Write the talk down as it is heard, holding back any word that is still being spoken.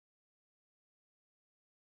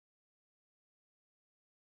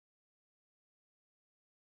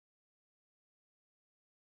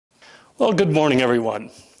Well, good morning,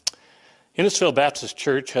 everyone. Innisfail Baptist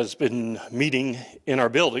Church has been meeting in our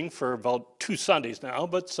building for about 2 Sundays now,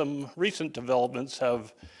 but some recent developments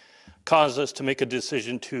have caused us to make a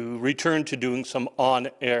decision to return to doing some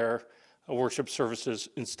on-air worship services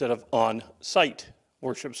instead of on-site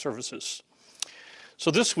worship services.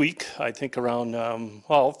 So this week, I think around,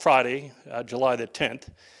 Friday, July the 10th,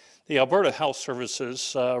 the Alberta Health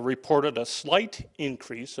Services reported a slight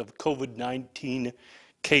increase of COVID-19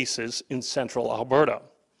 cases in central Alberta,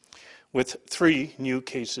 with 3 new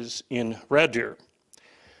cases in Red Deer.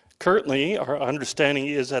 Currently, our understanding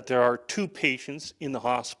is that there are 2 patients in the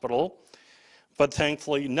hospital, but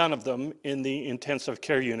thankfully none of them in the intensive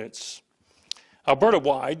care units.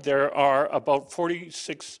 Alberta-wide, there are about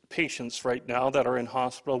 46 patients right now that are in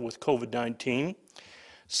hospital with COVID-19,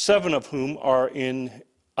 7 of whom are in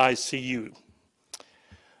ICU.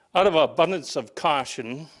 Out of abundance of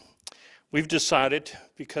caution, we've decided,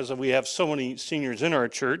 because we have so many seniors in our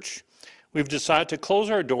church, we've decided to close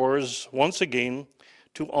our doors once again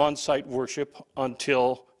to on-site worship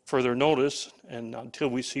until further notice and until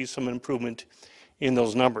we see some improvement in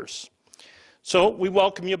those numbers. So we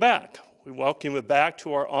welcome you back. We welcome you back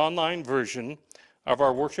to our online version of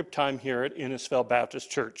our worship time here at Innisfail Baptist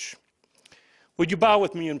Church. Would you bow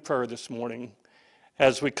with me in prayer this morning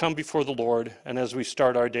as we come before the Lord and as we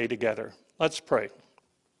start our day together? Let's pray.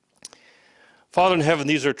 Father in heaven,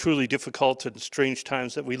 these are truly difficult and strange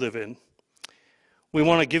times that we live in. We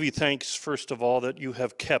want to give you thanks, first of all, that you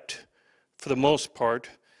have kept, for the most part,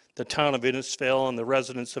 the town of Innisfail and the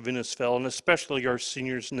residents of Innisfail, and especially our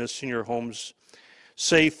seniors in the senior homes,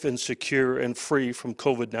 safe and secure and free from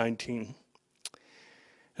COVID-19.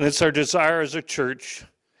 And it's our desire as a church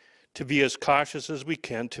to be as cautious as we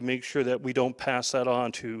can to make sure that we don't pass that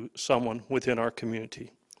on to someone within our community.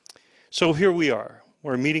 So here we are.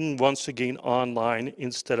 We're meeting once again online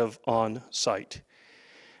instead of on-site.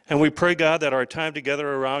 And we pray, God, that our time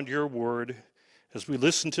together around your word, as we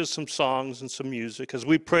listen to some songs and some music, as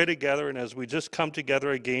we pray together and as we just come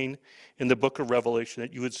together again in the book of Revelation,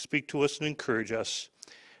 that you would speak to us and encourage us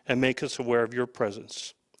and make us aware of your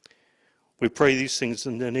presence. We pray these things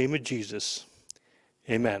in the name of Jesus.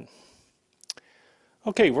 Amen.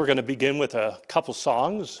 Okay, we're going to begin with a couple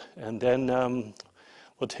songs, and then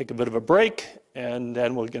we'll take a bit of a break, and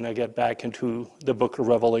then we're going to get back into the book of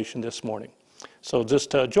Revelation this morning. So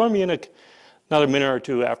just join me in another minute or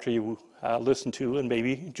two after you listen to and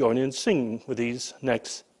maybe join in singing with these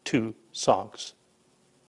next 2 songs.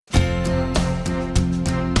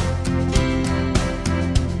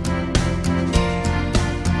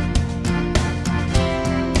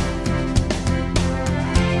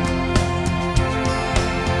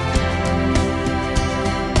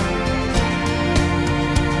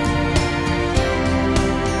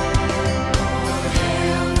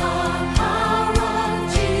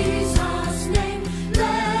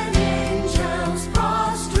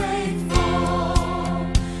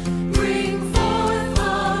 Bring forth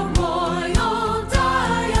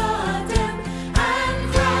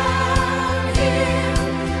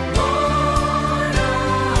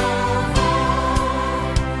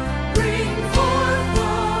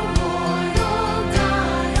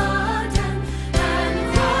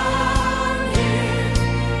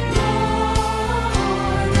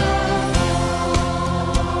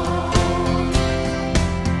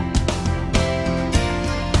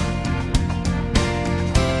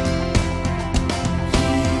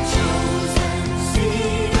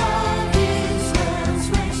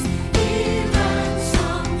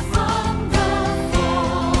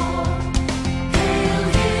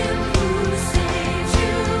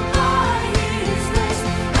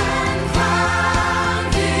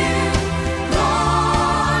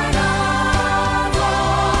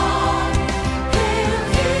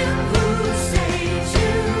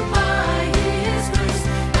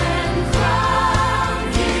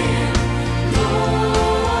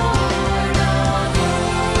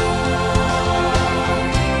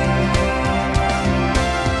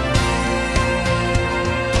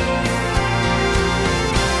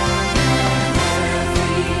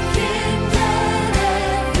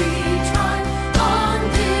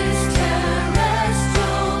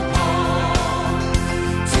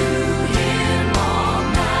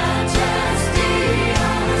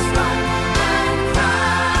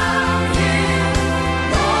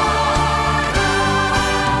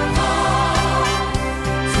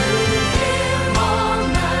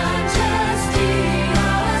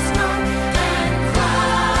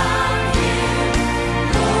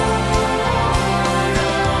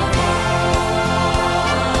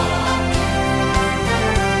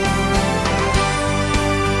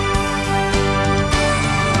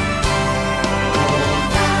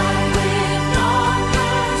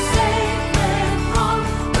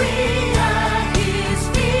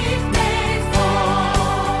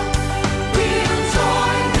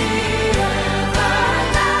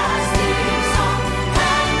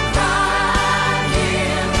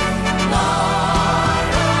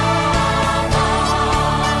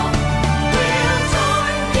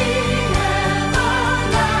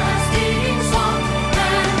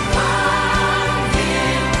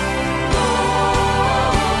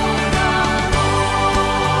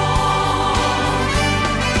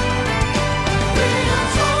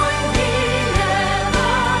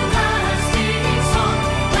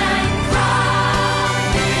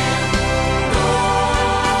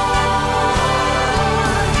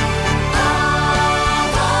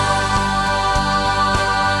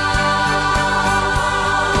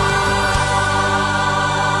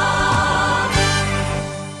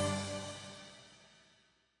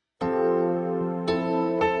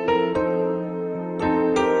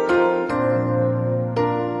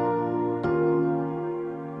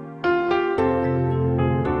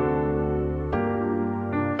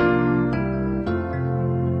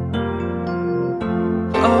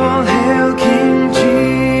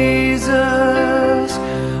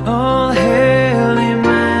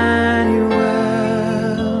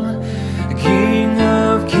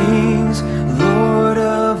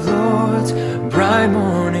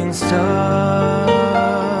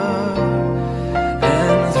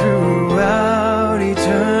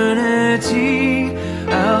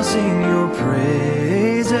sing your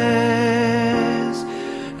praises,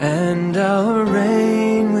 and I'll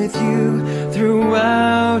reign with you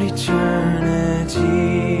throughout eternity.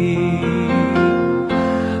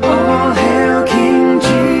 All hail King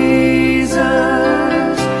Jesus,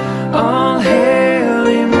 all hail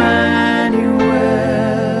Emmanuel,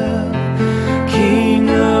 King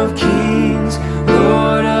of kings,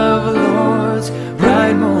 Lord of lords,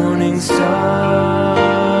 bright morning star.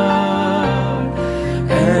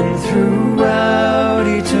 And throughout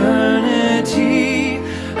eternity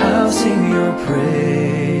I'll sing your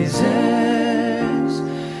praises,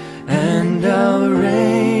 and I'll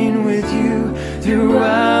reign with you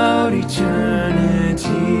throughout eternity.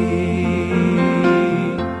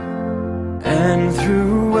 And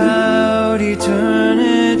throughout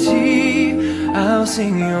eternity I'll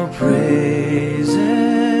sing your praises,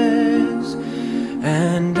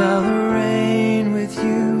 and I'll reign with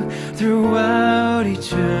you throughout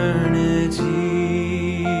eternity.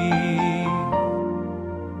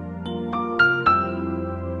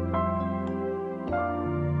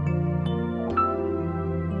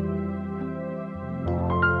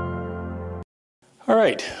 All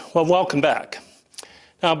right, well, welcome back.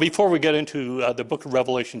 Now, before we get into the book of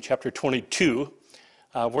Revelation, chapter 22,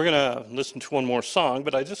 we're going to listen to one more song,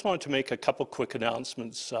 but I just wanted to make a couple quick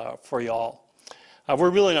announcements for you all. We're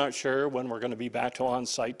really not sure when we're going to be back to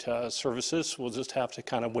on-site services. We'll just have to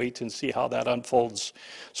kind of wait and see how that unfolds.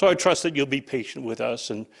 So I trust that you'll be patient with us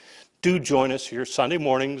and do join us here Sunday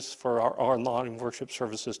mornings for our online worship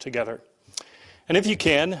services together. And if you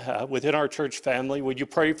can, within our church family, would you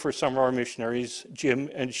pray for some of our missionaries, Jim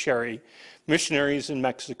and Sherry, missionaries in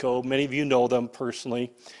Mexico. Many of you know them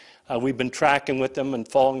personally. We've been tracking with them and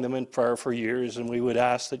following them in prayer for years, and we would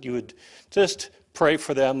ask that you would just pray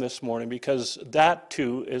for them this morning, because that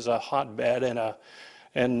too is a hotbed and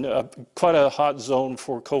quite a hot zone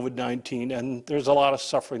for COVID-19, and there's a lot of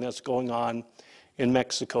suffering that's going on in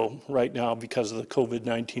Mexico right now because of the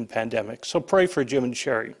COVID-19 pandemic. So pray for Jim and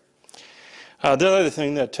Sherry. The other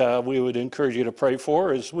thing that we would encourage you to pray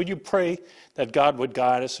for is, would you pray that God would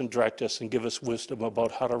guide us and direct us and give us wisdom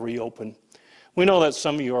about how to reopen. We know that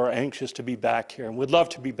some of you are anxious to be back here and would love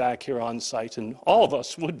to be back here on site, and all of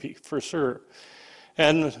us would be, for sure.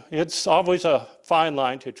 And it's always a fine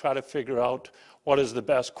line to try to figure out what is the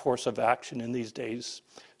best course of action in these days.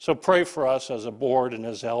 So pray for us as a board and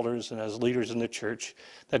as elders and as leaders in the church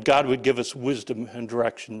that God would give us wisdom and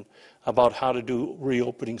direction about how to do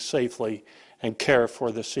reopening safely and care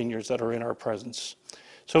for the seniors that are in our presence.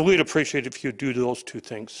 So we'd appreciate if you do those two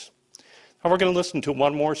things. Now we're going to listen to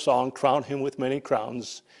one more song, Crown Him with Many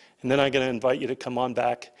Crowns, and then I'm going to invite you to come on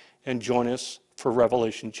back and join us for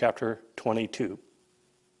Revelation chapter 22.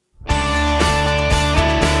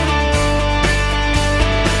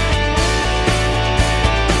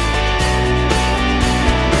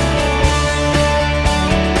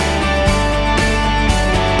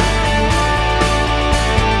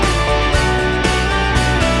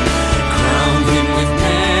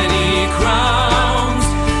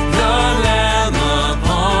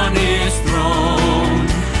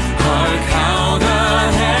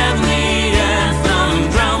 Heavenly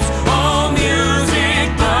anthem drowns all music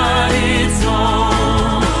but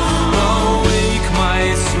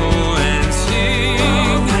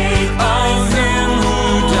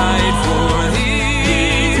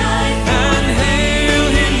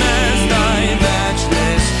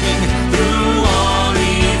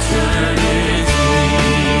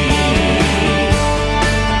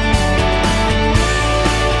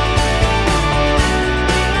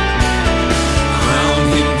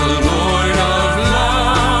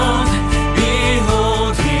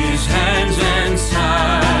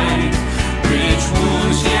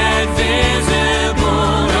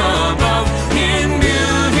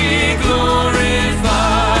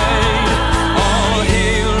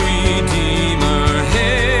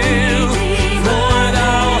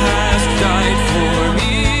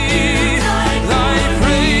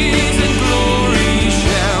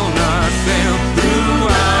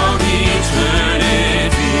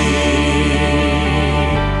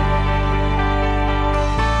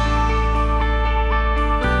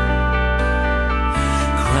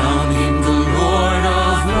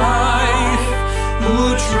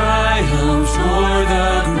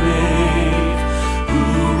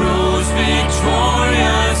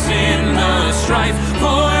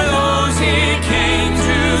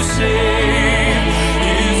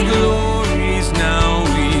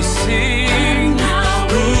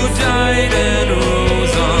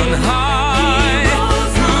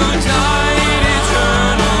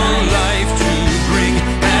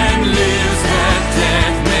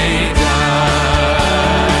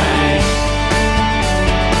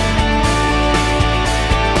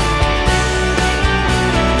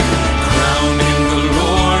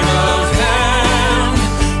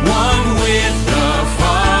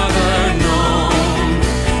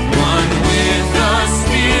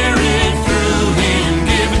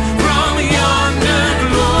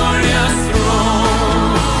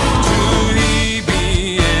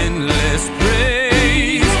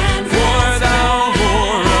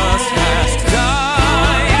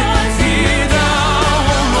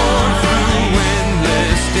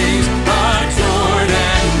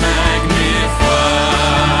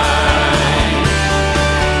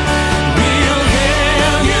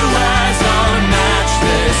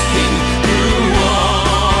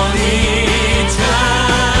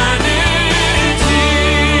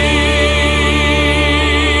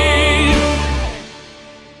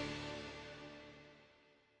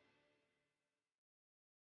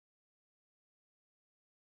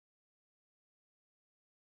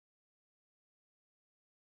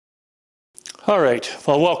All right,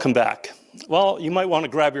 well, welcome back. Well, you might want to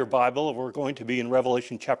grab your Bible. We're going to be in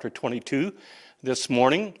Revelation chapter 22 this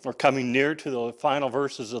morning. We're coming near to the final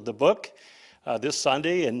verses of the book this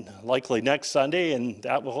Sunday and likely next Sunday, and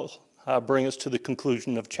that will bring us to the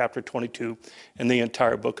conclusion of chapter 22 and the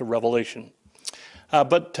entire book of Revelation.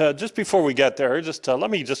 But just before we get there,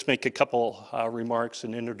 let me just make a couple remarks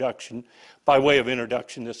in introduction, by way of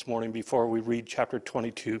introduction this morning before we read chapter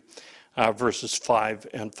 22, verses 5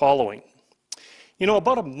 and following. You know,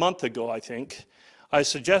 about a month ago, I think, I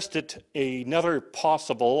suggested another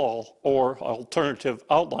possible or alternative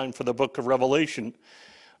outline for the book of Revelation.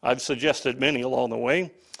 I've suggested many along the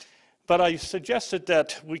way, but I suggested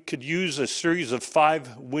that we could use a series of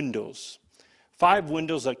 5 windows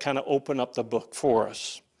that kind of open up the book for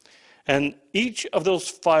us. And each of those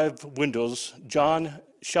 5 windows, John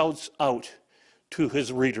shouts out to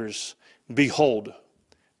his readers, behold,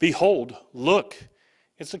 behold, look.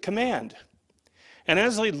 It's a command. And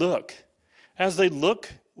as they look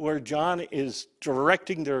where John is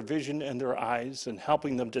directing their vision and their eyes and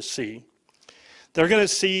helping them to see, they're going to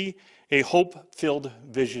see a hope-filled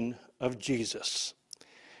vision of Jesus.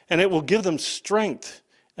 And it will give them strength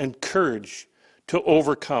and courage to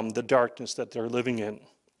overcome the darkness that they're living in.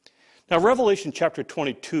 Now, Revelation chapter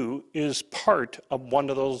 22 is part of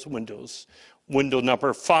one of those windows, window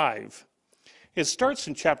number 5. It starts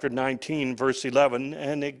in chapter 19, verse 11,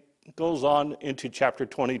 and it goes on into chapter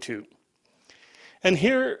 22. And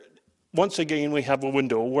here, once again, we have a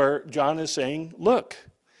window where John is saying, look.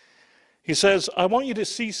 He says, I want you to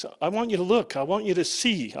see, I want you to look, I want you to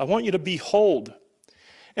see, I want you to behold.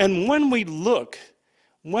 And when we look,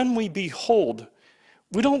 when we behold,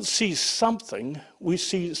 we don't see something, we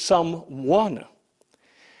see someone.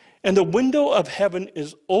 And the window of heaven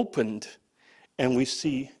is opened, and we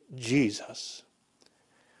see Jesus.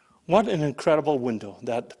 What an incredible window,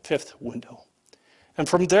 that 5th window. And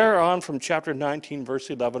from there on, from chapter 19, verse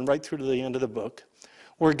 11, right through to the end of the book,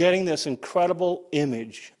 we're getting this incredible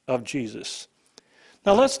image of Jesus.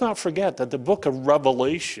 Now, let's not forget that the book of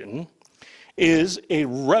Revelation is a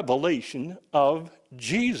revelation of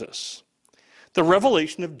Jesus. The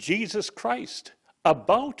revelation of Jesus Christ,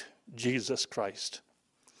 about Jesus Christ.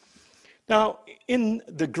 Now, in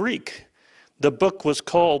the Greek, the book was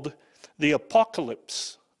called the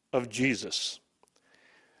Apocalypse of Jesus.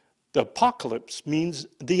 The apocalypse means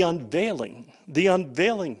the unveiling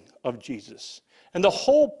of Jesus. And the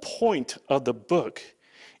whole point of the book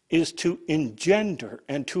is to engender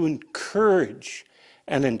and to encourage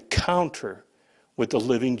an encounter with the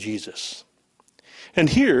living Jesus. And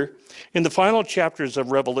here, in the final chapters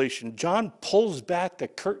of Revelation, John pulls back the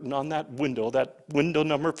curtain on that window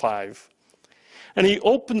number 5, and he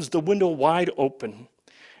opens the window wide open.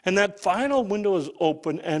 And that final window is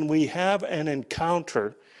open, and we have an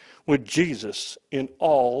encounter with Jesus in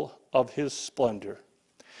all of his splendor.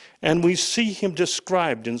 And we see him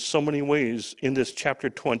described in so many ways in this chapter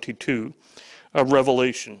 22 of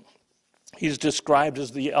Revelation. He's described as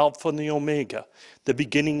the Alpha and the Omega, the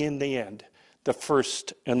beginning and the end, the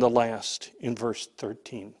first and the last in verse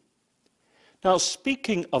 13. Now,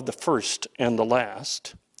 speaking of the first and the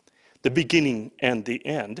last, the beginning and the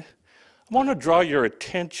end, I want to draw your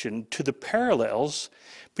attention to the parallels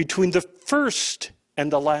between the first and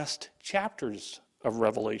the last chapters of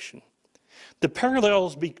Revelation. The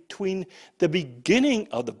parallels between the beginning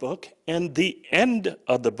of the book and the end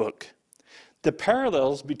of the book. The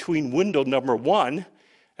parallels between window number 1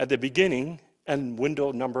 at the beginning and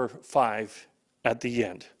window number 5 at the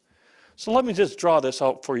end. So let me just draw this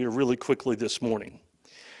out for you really quickly this morning.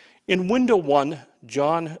 In window 1,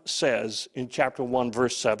 John says in chapter 1,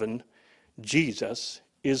 verse 7, Jesus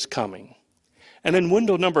is coming. And in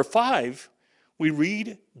window number 5, we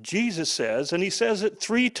read, Jesus says, and he says it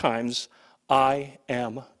 3 times, I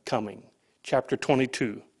am coming. Chapter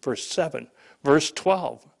 22, verse 7, verse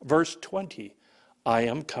 12, verse 20, I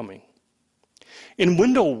am coming. In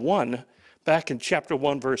window 1, back in chapter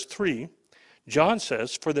 1, verse 3, John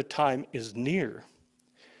says, for the time is near.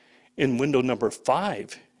 In window number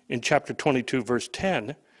 5, in chapter 22, verse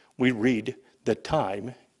 10, we read, the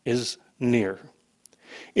time is near.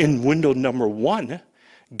 In window number 1,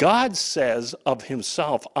 God says of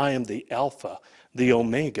himself, I am the Alpha, the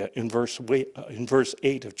Omega, in verse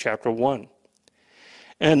 8 of chapter 1.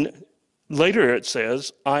 And later it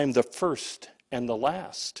says, I am the first and the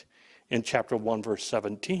last, in chapter 1, verse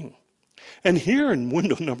 17. And here in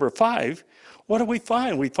window number 5, what do we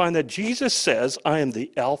find? We find that Jesus says, I am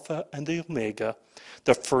the Alpha and the Omega,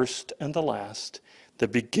 the first and the last, the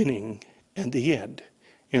beginning and the end,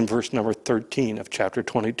 in verse number 13 of chapter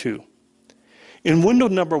 22. In window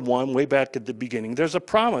number 1, way back at the beginning, there's a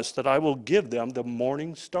promise that I will give them the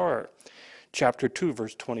morning star. Chapter 2,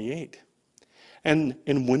 verse 28. And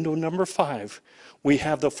in window number 5, we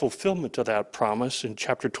have the fulfillment of that promise in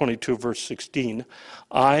chapter 22, verse 16.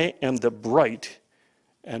 I am the bright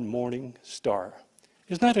and morning star.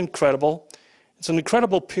 Isn't that incredible? It's an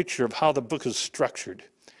incredible picture of how the book is structured,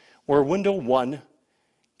 where window 1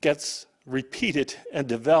 gets repeated and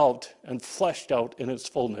developed and fleshed out in its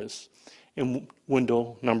fullness in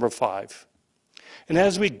window number 5. And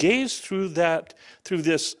as we gaze through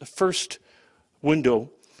this first window,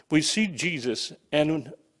 we see Jesus,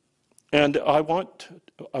 and I want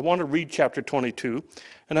to read chapter 22,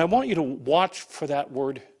 and I want you to watch for that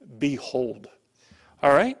word, behold.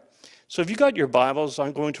 All right? So if you got your Bibles,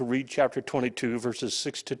 I'm going to read chapter 22, verses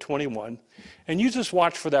 6 to 21, and you just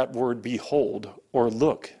watch for that word, behold, or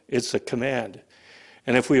look. It's a command.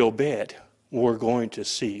 And if we obey it, we're going to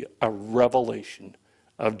see a revelation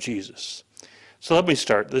of Jesus. So let me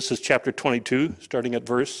start. This is chapter 22, starting at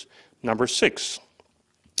verse number 6.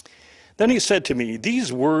 Then he said to me,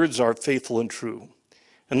 these words are faithful and true.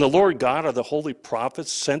 And the Lord God of the holy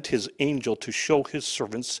prophets sent his angel to show his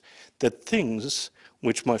servants the things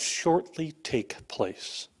which must shortly take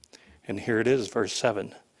place. And here it is, verse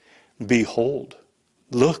 7. Behold,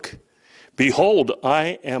 look, behold,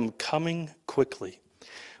 I am coming quickly.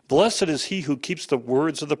 Blessed is he who keeps the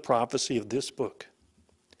words of the prophecy of this book.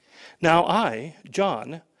 Now I,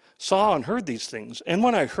 John, saw and heard these things, and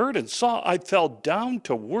when I heard and saw, I fell down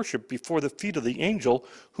to worship before the feet of the angel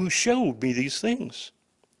who showed me these things.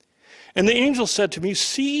 And the angel said to me,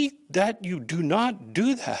 see that you do not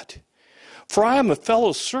do that, for I am a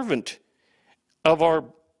fellow servant of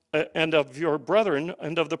your brethren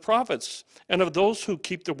and of the prophets and of those who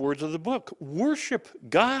keep the words of the book. Worship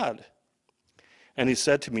God. And he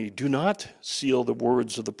said to me, do not seal the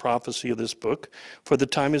words of the prophecy of this book, for the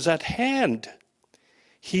time is at hand.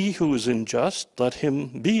 He who is unjust, let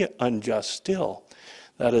him be unjust still.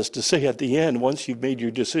 That is to say, at the end, once you've made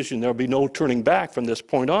your decision, there will be no turning back from this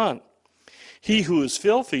point on. He who is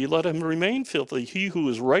filthy, let him remain filthy. He who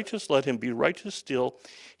is righteous, let him be righteous still.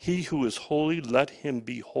 He who is holy, let him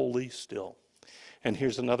be holy still. And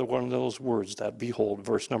here's another one of those words, that behold,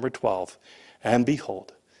 verse number 12. And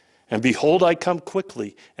behold, I come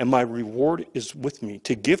quickly, and my reward is with me,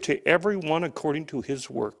 to give to everyone according to his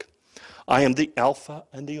work. I am the Alpha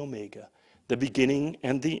and the Omega, the beginning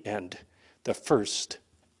and the end, the first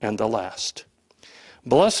and the last.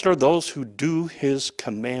 Blessed are those who do his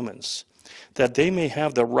commandments, that they may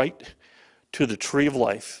have the right to the tree of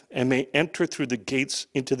life, and may enter through the gates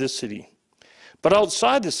into the city. But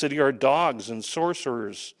outside the city are dogs and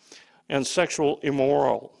sorcerers and sexual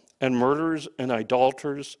immoral, and murderers and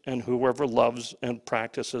idolaters, and whoever loves and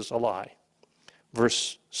practices a lie.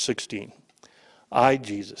 Verse 16. I,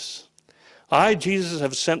 Jesus,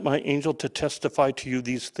 have sent my angel to testify to you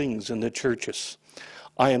these things in the churches.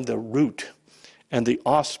 I am the root and the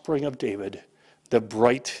offspring of David, the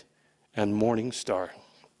bright and morning star.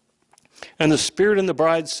 And the Spirit and the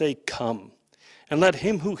bride say, come. And let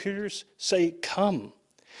him who hears say, come.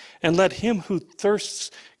 And let him who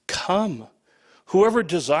thirsts come. Whoever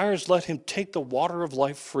desires, let him take the water of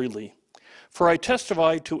life freely. For I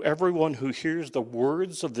testify to everyone who hears the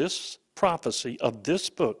words of this prophecy of this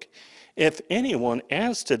book, if anyone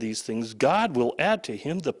adds to these things, God will add to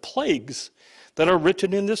him the plagues that are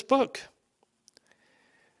written in this book.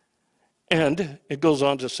 And it goes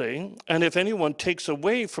on to say, and if anyone takes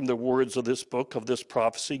away from the words of this book, of this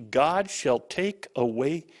prophecy, God shall take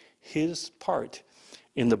away his part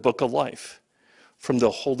in the book of life, from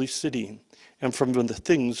the holy city, and from the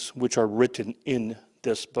things which are written in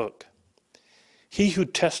this book. He who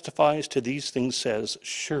testifies to these things says,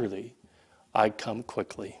 surely I come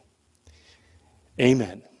quickly.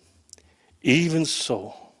 Amen. Even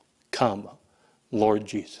so, come, Lord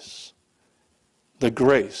Jesus. The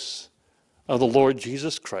grace of the Lord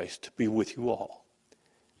Jesus Christ be with you all.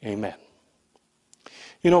 Amen.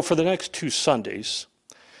 You know, for the next 2 Sundays,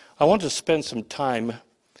 I want to spend some time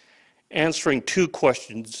answering 2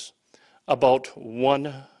 questions about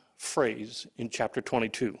one phrase in chapter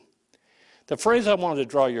 22. The phrase I wanted to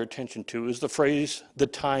draw your attention to is the phrase, the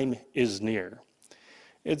time is near.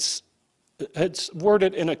 It's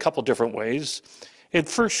worded in a couple different ways. It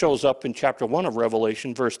first shows up in chapter 1 of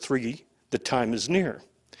Revelation, verse 3, the time is near.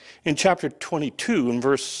 In chapter 22, in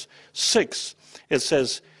verse 6, it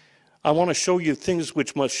says, I want to show you things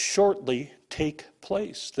which must shortly take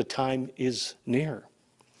place. The time is near.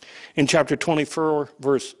 In chapter 22,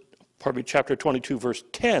 verse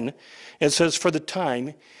 10, it says, for the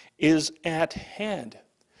time is at hand.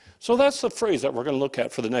 So that's the phrase that we're going to look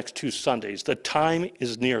at for the next 2 Sundays. The time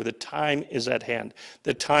is near. The time is at hand.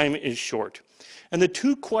 The time is short. And the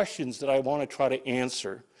 2 questions that I want to try to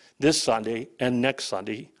answer this Sunday and next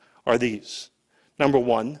Sunday are these. Number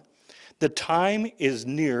 1, the time is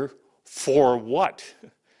near for what?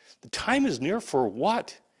 The time is near for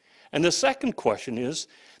what? And the second question is,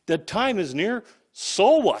 the time is near,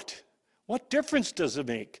 so what? What difference does it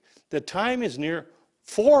make? The time is near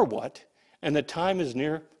for what? And the time is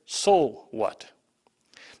near, so what?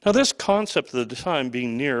 Now, this concept of the time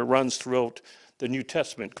being near runs throughout the New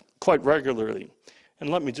Testament quite regularly. And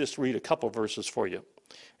let me just read a couple verses for you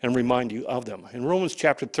and remind you of them. In Romans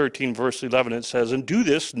chapter 13, verse 11, it says, "And do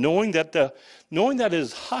this, knowing that it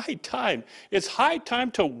is high time. It's high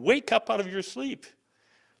time to wake up out of your sleep,"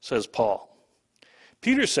 says Paul.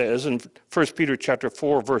 Peter says in 1 Peter chapter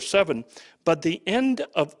 4, verse 7, "But the end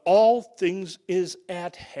of all things is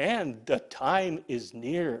at hand. The time is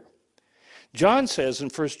near." John says in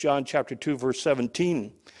 1 John chapter 2, verse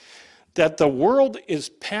 17, that the world is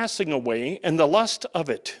passing away and the lust of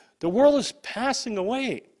it. The world is passing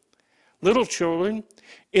away. Little children,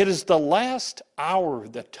 it is the last hour.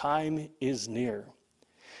 The time is near.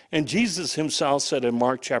 And Jesus himself said in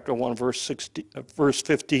Mark chapter 1, verse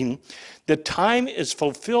 15, the time is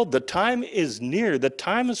fulfilled, the time is near, the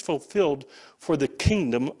time is fulfilled, for the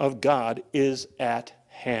kingdom of God is at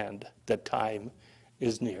hand. The time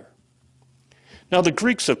is near. Now the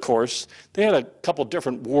Greeks, of course, they had a couple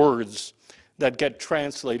different words that get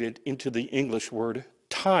translated into the English word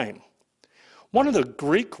time. One of the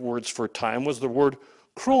Greek words for time was the word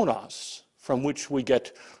chronos, from which we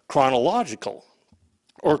get chronological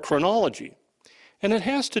or chronology. And it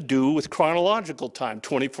has to do with chronological time,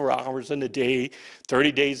 24 hours in a day,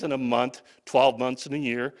 30 days in a month, 12 months in a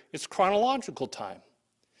year. It's chronological time.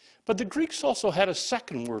 But the Greeks also had a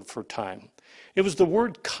second word for time. It was the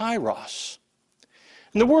word kairos.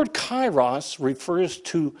 And the word kairos refers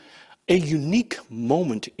to a unique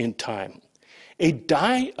moment in time, a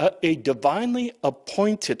divinely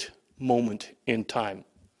appointed moment in time.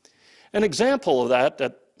 An example of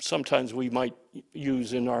that sometimes we might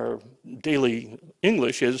use in our daily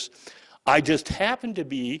English is, I just happen to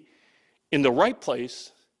be in the right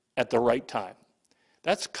place at the right time.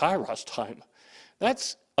 That's kairos time.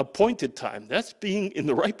 That's appointed time. That's being in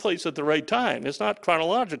the right place at the right time. It's not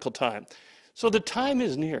chronological time. So the time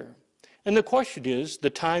is near. And the question is, the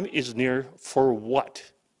time is near for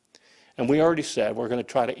what? And we already said we're going to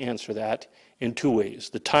try to answer that in 2 ways.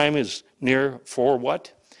 The time is near for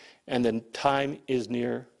what? And then time is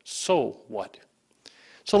near, so what?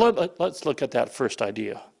 So let's look at that first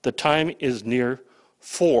idea. The time is near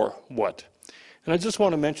for what? And I just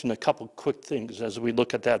want to mention a couple quick things as we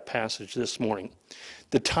look at that passage this morning.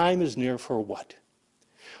 The time is near for what?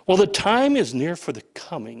 Well, the time is near for the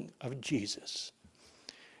coming of Jesus.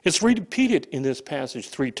 It's repeated in this passage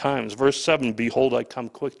 3 times. Verse 7, behold, I come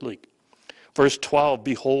quickly. Verse 12,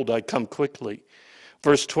 behold, I come quickly.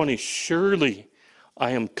 Verse 20, surely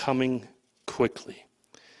I am coming quickly.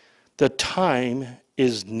 The time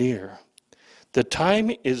is near. The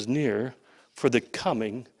time is near for the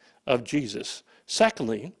coming of Jesus.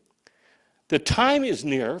 Secondly, the time is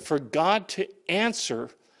near for God to answer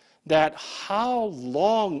that "how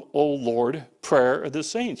long, O Lord" prayer of the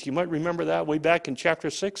saints. You might remember that way back in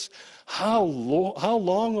chapter 6. How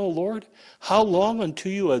long, O Lord? How long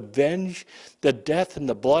until you avenge the death and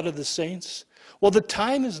the blood of the saints? Well, the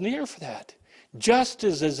time is near for that.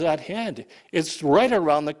 Justice is at hand. It's right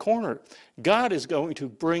around the corner. God is going to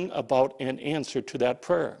bring about an answer to that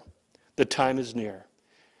prayer. The time is near.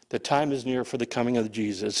 The time is near for the coming of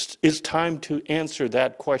Jesus. It's time to answer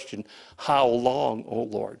that question, how long, O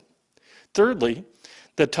Lord? Thirdly,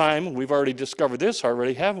 the time, we've already discovered this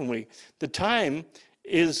already, haven't we? The time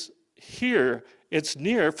is here, it's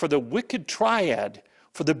near for the wicked triad,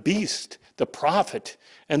 for the beast, the prophet,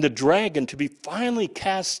 and the dragon to be finally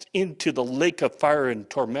cast into the lake of fire and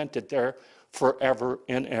tormented there forever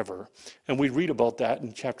and ever. And we read about that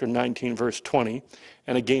in chapter 19, verse 20,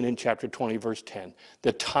 and again in chapter 20, verse 10.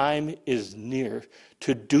 The time is near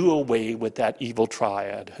to do away with that evil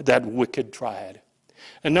triad, that wicked triad.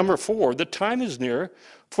 And number 4, the time is near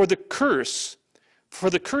for the curse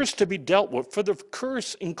to be dealt with, for the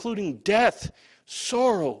curse including death,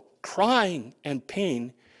 sorrow, crying, and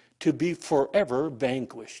pain to be forever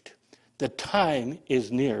vanquished. The time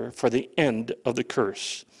is near for the end of the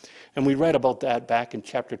curse. And we read about that back in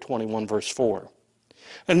chapter 21, verse 4.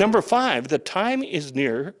 And number 5, the time is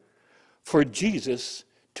near for Jesus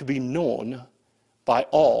to be known by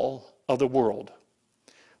all of the world.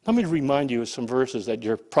 Let me remind you of some verses that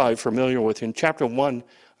you're probably familiar with. In chapter 1,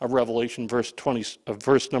 of Revelation, verse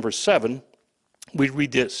number 7, we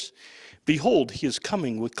read this: "Behold, he is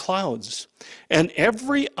coming with clouds, and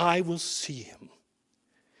every eye will see him,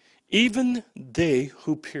 even they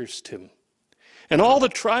who pierced him. And all the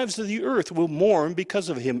tribes of the earth will mourn because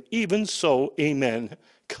of him. Even so, amen.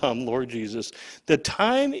 Come, Lord Jesus." The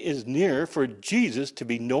time is near for Jesus to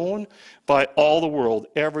be known by all the world.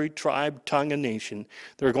 Every tribe, tongue, and nation,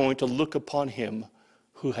 they're going to look upon him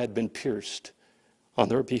who had been pierced on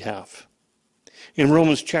their behalf. In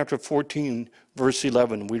Romans chapter 14, verse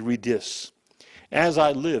 11, we read this: "As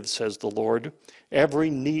I live, says the Lord, every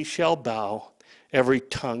knee shall bow, every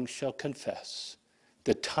tongue shall confess."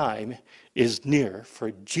 The time is near for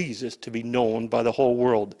Jesus to be known by the whole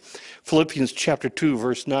world. Philippians chapter 2,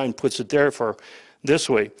 verse 9 puts it therefore this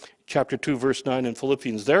way. Chapter 2, verse 9 in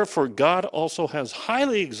Philippians: "Therefore God also has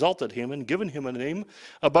highly exalted him and given him a name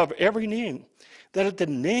above every name, that at the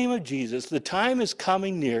name of Jesus," the time is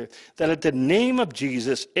coming near, "that at the name of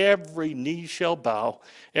Jesus every knee shall bow,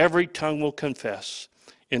 every tongue will confess,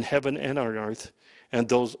 in heaven and on earth, and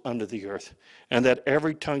those under the earth, and that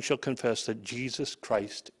every tongue shall confess that Jesus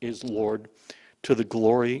Christ is Lord, to the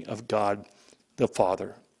glory of God the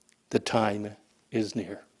Father." The time is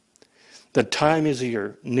near. The time is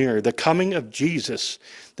near. The coming of Jesus,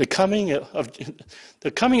 the coming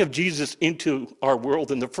of Jesus into our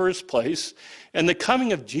world in the first place, and the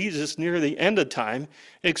coming of Jesus near the end of time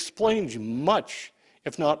explains much,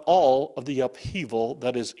 if not all, of the upheaval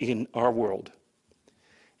that is in our world.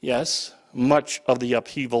 Yes, much of the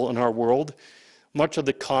upheaval in our world, much of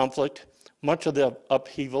the conflict, much of the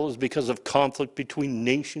upheaval is because of conflict between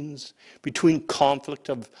nations, between conflict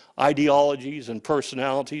of ideologies and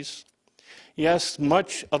personalities. Yes,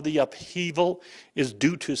 much of the upheaval is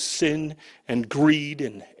due to sin and greed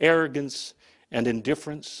and arrogance and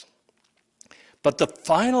indifference. But the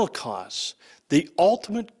final cause, the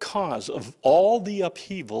ultimate cause of all the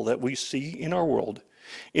upheaval that we see in our world,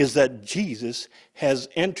 is that Jesus has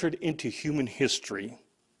entered into human history,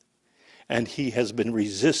 and he has been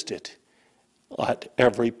resisted at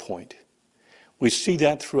every point. We see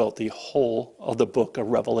that throughout the whole of the book of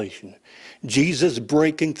Revelation. Jesus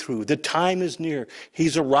breaking through. The time is near.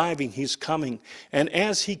 He's arriving. He's coming. And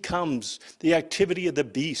as he comes, the activity of the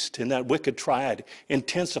beast and that wicked triad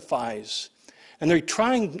intensifies. And they're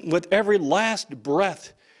trying with every last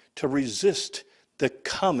breath to resist the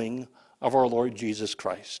coming of our Lord Jesus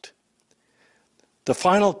Christ. The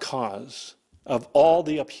final cause of all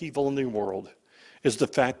the upheaval in the world is the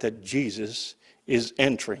fact that Jesus has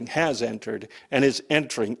entered, and is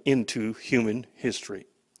entering into human history.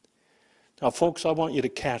 Now, folks, I want you to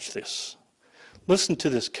catch this. Listen to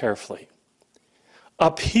this carefully.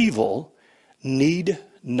 Upheaval need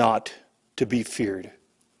not to be feared.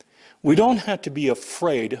 We don't have to be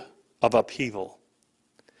afraid of upheaval.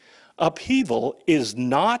 Upheaval is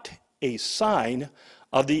not a sign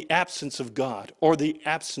of the absence of God or the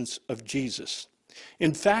absence of Jesus.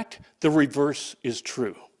 In fact, the reverse is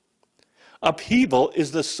true. Upheaval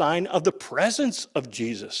is the sign of the presence of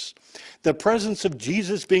Jesus. The presence of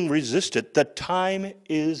Jesus being resisted. The time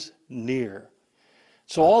is near.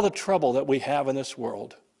 So all the trouble that we have in this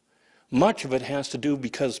world, much of it has to do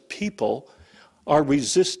because people are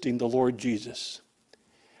resisting the Lord Jesus.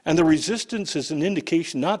 And the resistance is an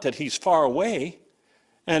indication not that he's far away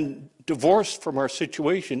and divorced from our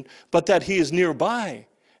situation, but that he is nearby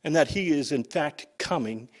and that he is in fact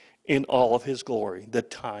coming in all of his glory. The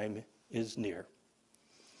time is near.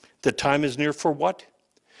 The time is near for what?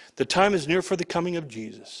 The time is near for the coming of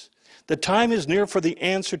Jesus. The time is near for the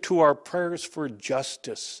answer to our prayers for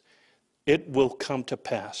justice. It will come to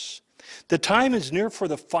pass. The time is near for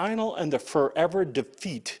the final and the forever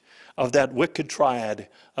defeat of that wicked triad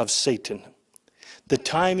of Satan. The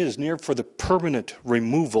time is near for the permanent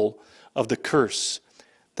removal of the curse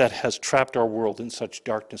that has trapped our world in such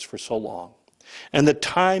darkness for so long. And the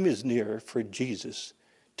time is near for Jesus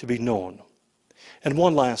to be known. And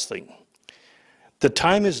one last thing. The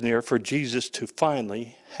time is near for Jesus to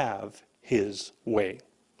finally have his way.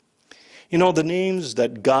 You know, the names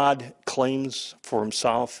that God claims for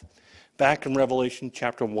himself, back in Revelation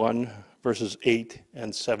chapter 1, verses 8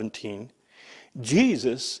 and 17,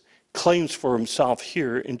 Jesus claims for himself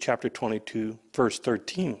here in chapter 22, verse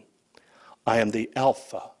 13. I am the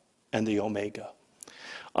Alpha and the Omega.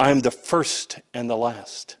 I am the first and the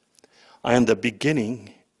last. I am the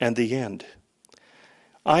beginning and the end.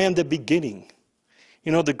 I am the beginning.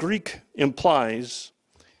 You know, the Greek implies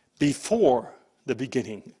before the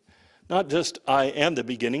beginning. Not just I am the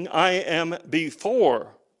beginning, I am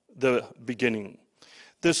before the beginning.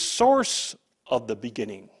 The source of the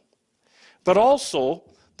beginning. But also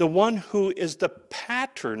the one who is the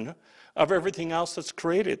pattern of everything else that's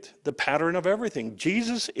created, the pattern of everything.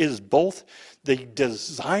 Jesus is both the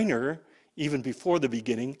designer, even before the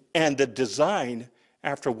beginning, and the design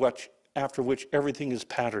after which everything is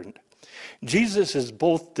patterned. Jesus is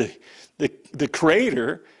both the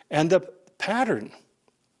creator and the pattern.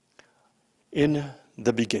 In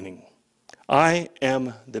the beginning. I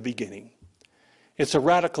am the beginning. It's a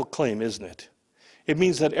radical claim, isn't it? It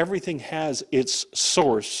means that everything has its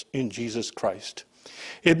source in Jesus Christ.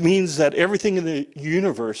 It means that everything in the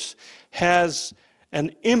universe has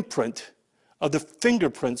an imprint of the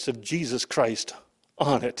fingerprints of Jesus Christ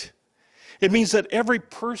on it. It means that every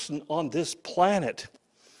person on this planet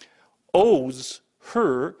owes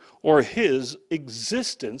her or his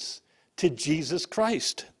existence to Jesus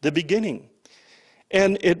Christ, the beginning.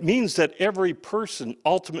 And it means that every person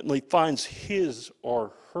ultimately finds his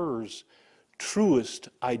or hers truest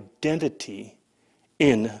identity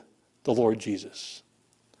in the Lord Jesus.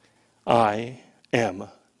 I am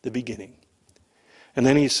the beginning. And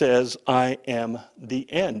then he says, I am the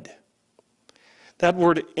end. That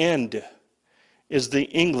word end is the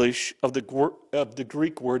English of the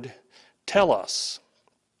Greek word telos.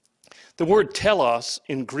 The word telos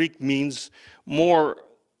in Greek means more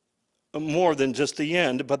than just the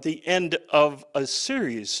end, but the end of a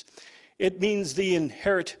series. It means the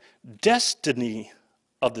inherent destiny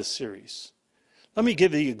of the series. Let me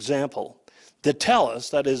give you an example. The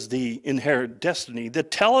telos, that is the inherent destiny, the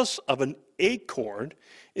telos of an acorn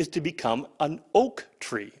is to become an oak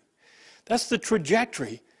tree. That's the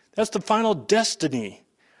trajectory. That's the final destiny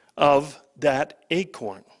of that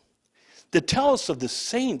acorn. The telos of the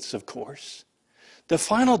saints, of course, the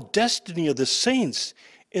final destiny of the saints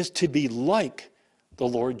is to be like the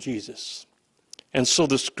Lord Jesus. And so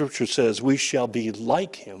the scripture says, we shall be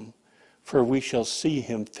like him, for we shall see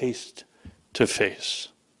him face to face.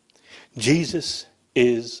 Jesus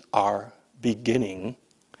is our beginning,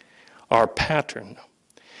 our pattern,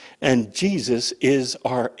 and Jesus is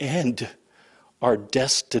our end, our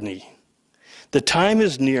destiny. The time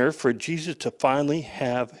is near for Jesus to finally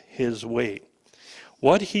have his way.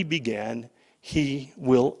 What he began, he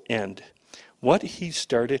will end. What he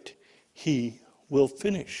started, he will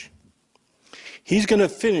finish. He's going to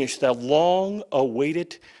finish that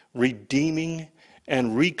long-awaited redeeming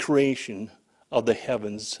and recreation of the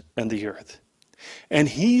heavens and the earth. And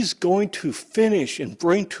he's going to finish and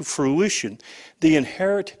bring to fruition the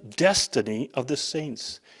inherent destiny of the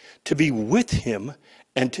saints, to be with him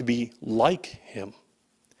and to be like him.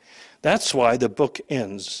 That's why the book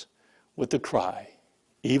ends with the cry,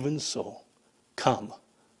 even so, come,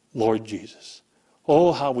 Lord Jesus.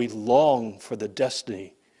 Oh, how we long for the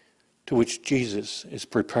destiny to which Jesus is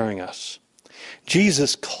preparing us.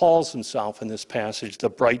 Jesus calls himself in this passage the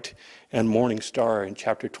bright and morning star in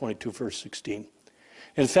chapter 22, verse 16.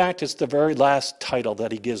 In fact, it's the very last title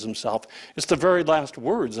that he gives himself. It's the very last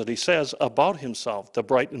words that he says about himself, the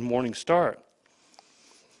bright and morning star.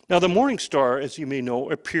 Now, the morning star, as you may know,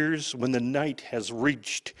 appears when the night has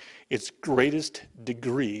reached its greatest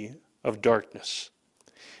degree of darkness.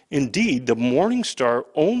 Indeed, the morning star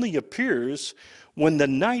only appears when the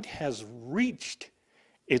night has reached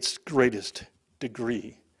its greatest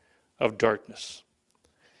degree of darkness.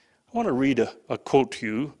 I want to read a quote to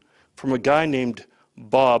you from a guy named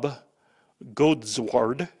Bob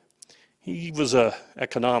Godsward. He was an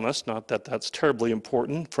economist, not that that's terribly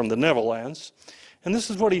important, from the Netherlands. And this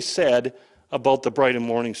is what he said about the bright and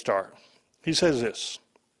morning star. He says this: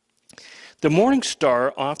 the morning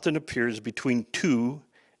star often appears between 2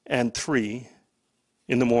 and 3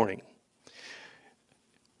 in the morning,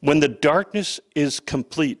 when the darkness is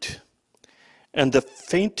complete and the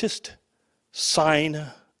faintest sign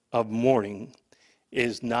of morning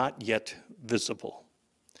is not yet visible.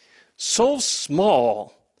 So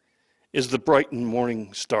small is the bright and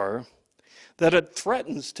morning star that it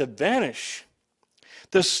threatens to vanish.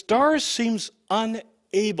 The star seems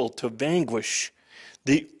unable to vanquish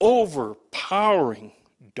the overpowering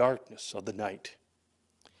darkness of the night.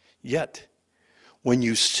 Yet, when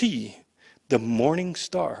you see the morning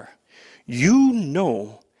star, you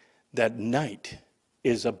know that night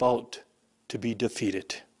is about to be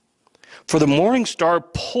defeated. For the morning star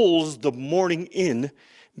pulls the morning in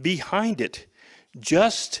behind it,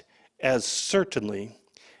 just as certainly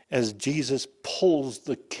as Jesus pulls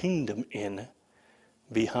the kingdom in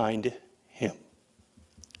behind him.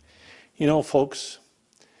 You know, folks,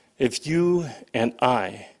 if you and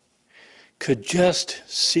I could just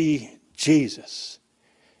see Jesus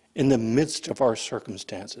in the midst of our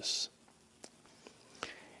circumstances,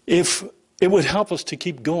 if it would help us to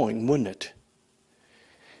keep going, wouldn't it?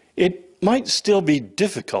 might still be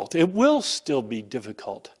difficult. It will still be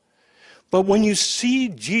difficult. But when you see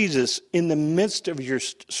Jesus in the midst of your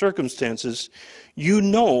circumstances, you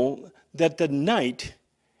know that the night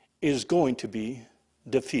is going to be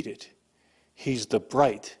defeated. He's the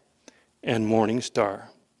bright and morning star.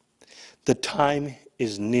 The time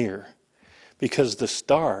is near because the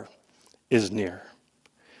star is near.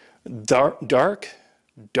 Dark,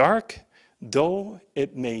 though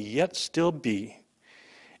it may yet still be,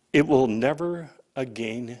 it will never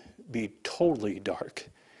again be totally dark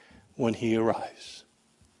when he arrives.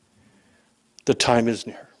 The time is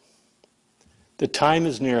near. The time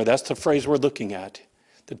is near. That's the phrase we're looking at.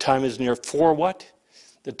 The time is near for what?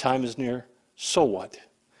 The time is near, so what?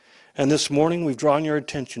 And this morning we've drawn your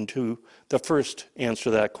attention to the first answer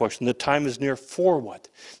to that question. The time is near for what?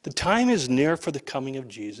 The time is near for the coming of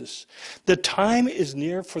Jesus. The time is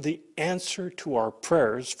near for the answer to our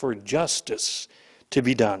prayers for justice to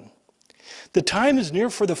be done. The time is near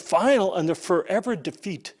for the final and the forever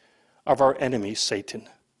defeat of our enemy, Satan.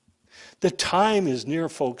 The time is near,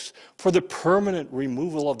 folks, for the permanent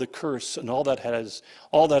removal of the curse and all that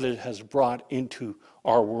it has brought into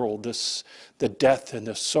our world, the death and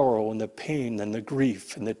the sorrow and the pain and the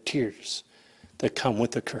grief and the tears that come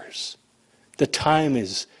with the curse. The time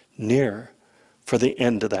is near for the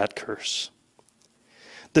end of that curse.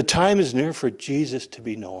 The time is near for Jesus to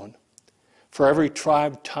be known, for every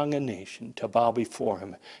tribe, tongue, and nation to bow before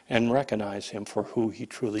him and recognize him for who he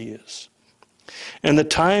truly is. And the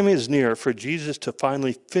time is near for Jesus to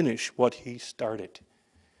finally finish what he started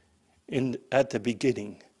at the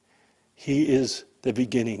beginning. He is the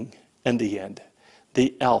beginning and the end,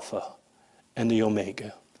 the Alpha and the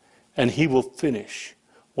Omega. And he will finish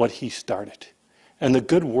what he started. And the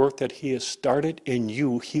good work that he has started in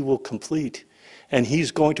you, he will complete. And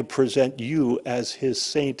he's going to present you as his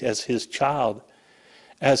saint, as his child,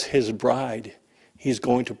 as his bride. He's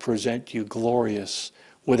going to present you glorious,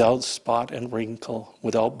 without spot and wrinkle,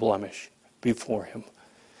 without blemish before him.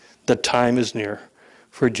 The time is near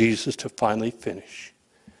for Jesus to finally finish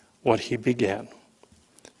what he began.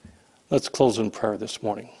 Let's close in prayer this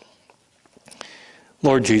morning.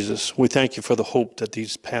 Lord Jesus, we thank you for the hope that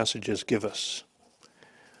these passages give us.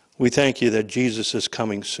 We thank you that Jesus is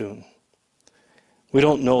coming soon. We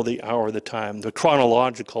don't know the hour, the time, the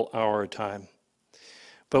chronological hour or time.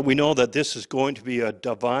 But we know that this is going to be a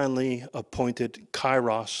divinely appointed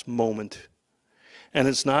kairos moment. And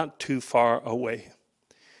it's not too far away.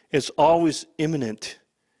 It's always imminent.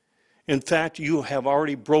 In fact, you have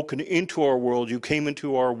already broken into our world. You came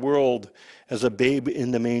into our world as a babe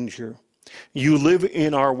in the manger. You live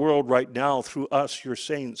in our world right now through us, your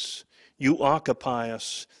saints. You occupy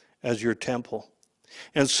us as your temple.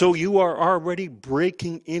 And so you are already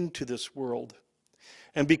breaking into this world.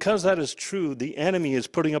 And because that is true, the enemy is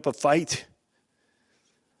putting up a fight.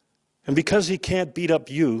 And because he can't beat up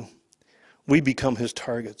you, we become his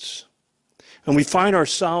targets. And we find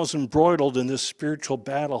ourselves embroiled in this spiritual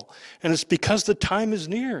battle. And it's because the time is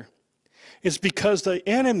near. It's because the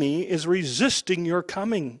enemy is resisting your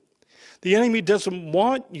coming. The enemy doesn't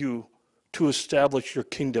want you to establish your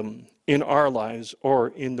kingdom in our lives or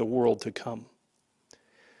in the world to come.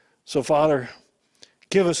 So, Father,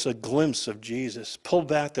 give us a glimpse of Jesus. Pull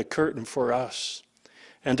back the curtain for us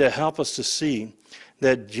and to help us to see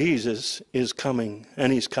that Jesus is coming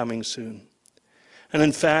and he's coming soon. And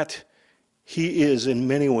in fact, he is in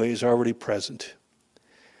many ways already present.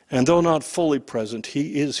 And though not fully present,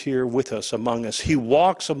 he is here with us, among us. He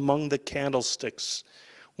walks among the candlesticks,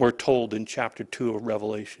 we're told in chapter 2 of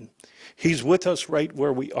Revelation. He's with us right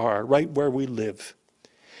where we are, right where we live.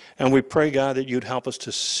 And we pray, God, that you'd help us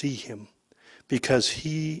to see him, because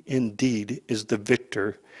he indeed is the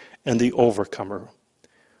victor and the overcomer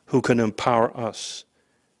who can empower us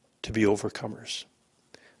to be overcomers.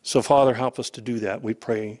 So, Father, help us to do that, we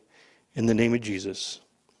pray, in the name of Jesus.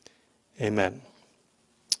 Amen.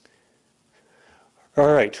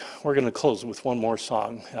 All right, we're going to close with one more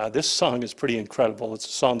song. This song is pretty incredible. It's a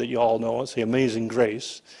song that you all know. It's the Amazing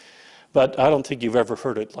Grace. But I don't think you've ever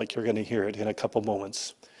heard it like you're going to hear it in a couple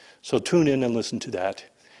moments. So tune in and listen to that.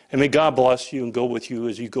 And may God bless you and go with you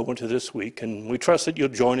as you go into this week. And we trust that you'll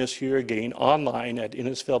join us here again online at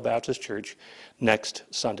Innisfail Baptist Church next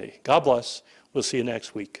Sunday. God bless. We'll see you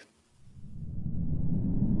next week.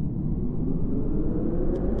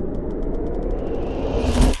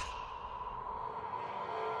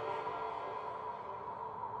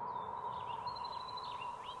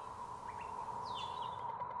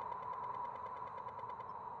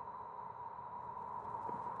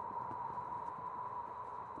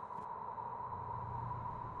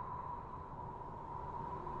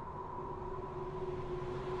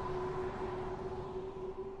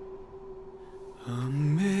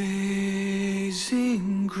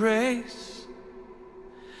 grace.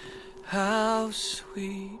 How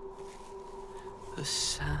sweet the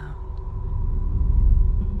sound.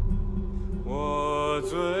 我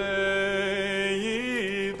罪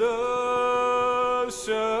已得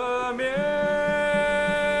赦免。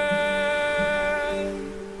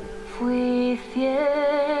Fui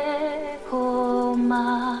ciego,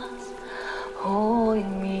 mas hoy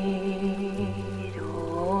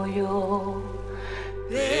miro yo.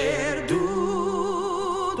 Perdutor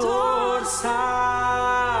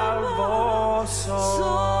salvo soy.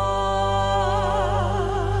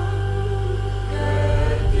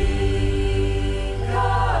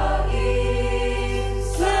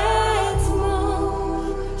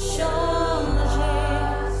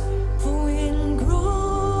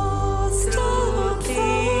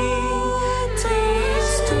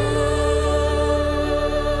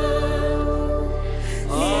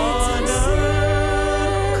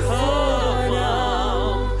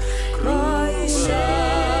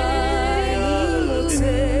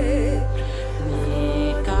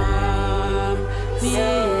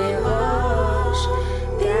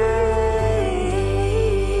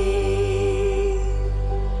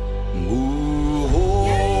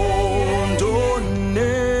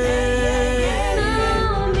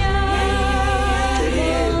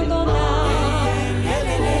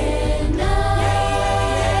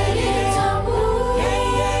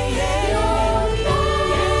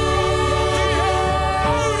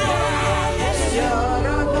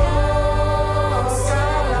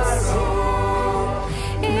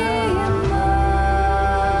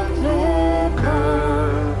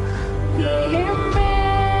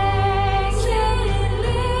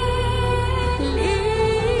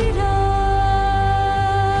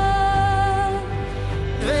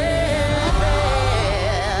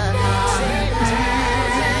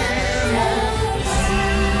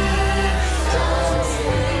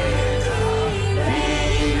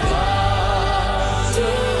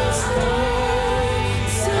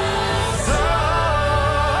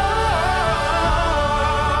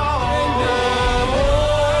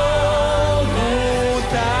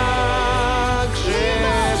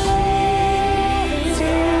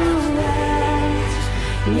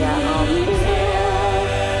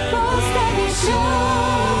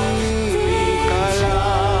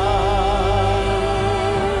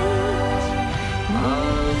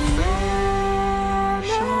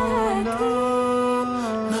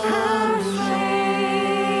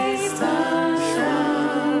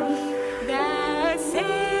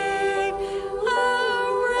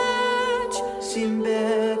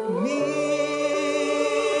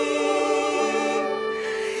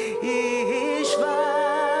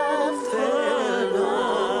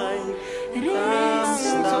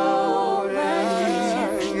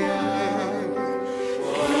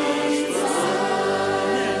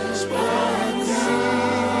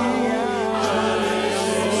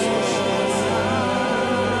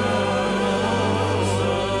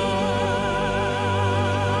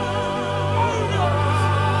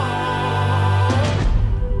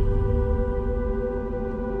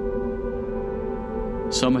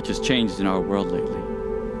 So much has changed in our world lately.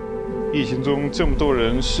 疫情中这么多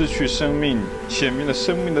人失去生命，显明了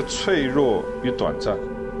生命的脆弱与短暂。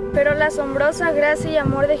Pero la asombrosa gracia y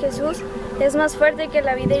amor de Jesús es más fuerte que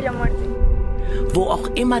la vida y la muerte. Wo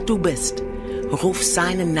auch immer du bist, ruf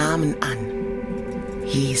seinen Namen an.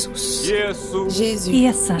 Jesus. Jesus. Jésus.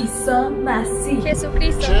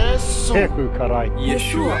 Jesucristo.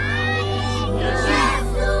 Yeshua.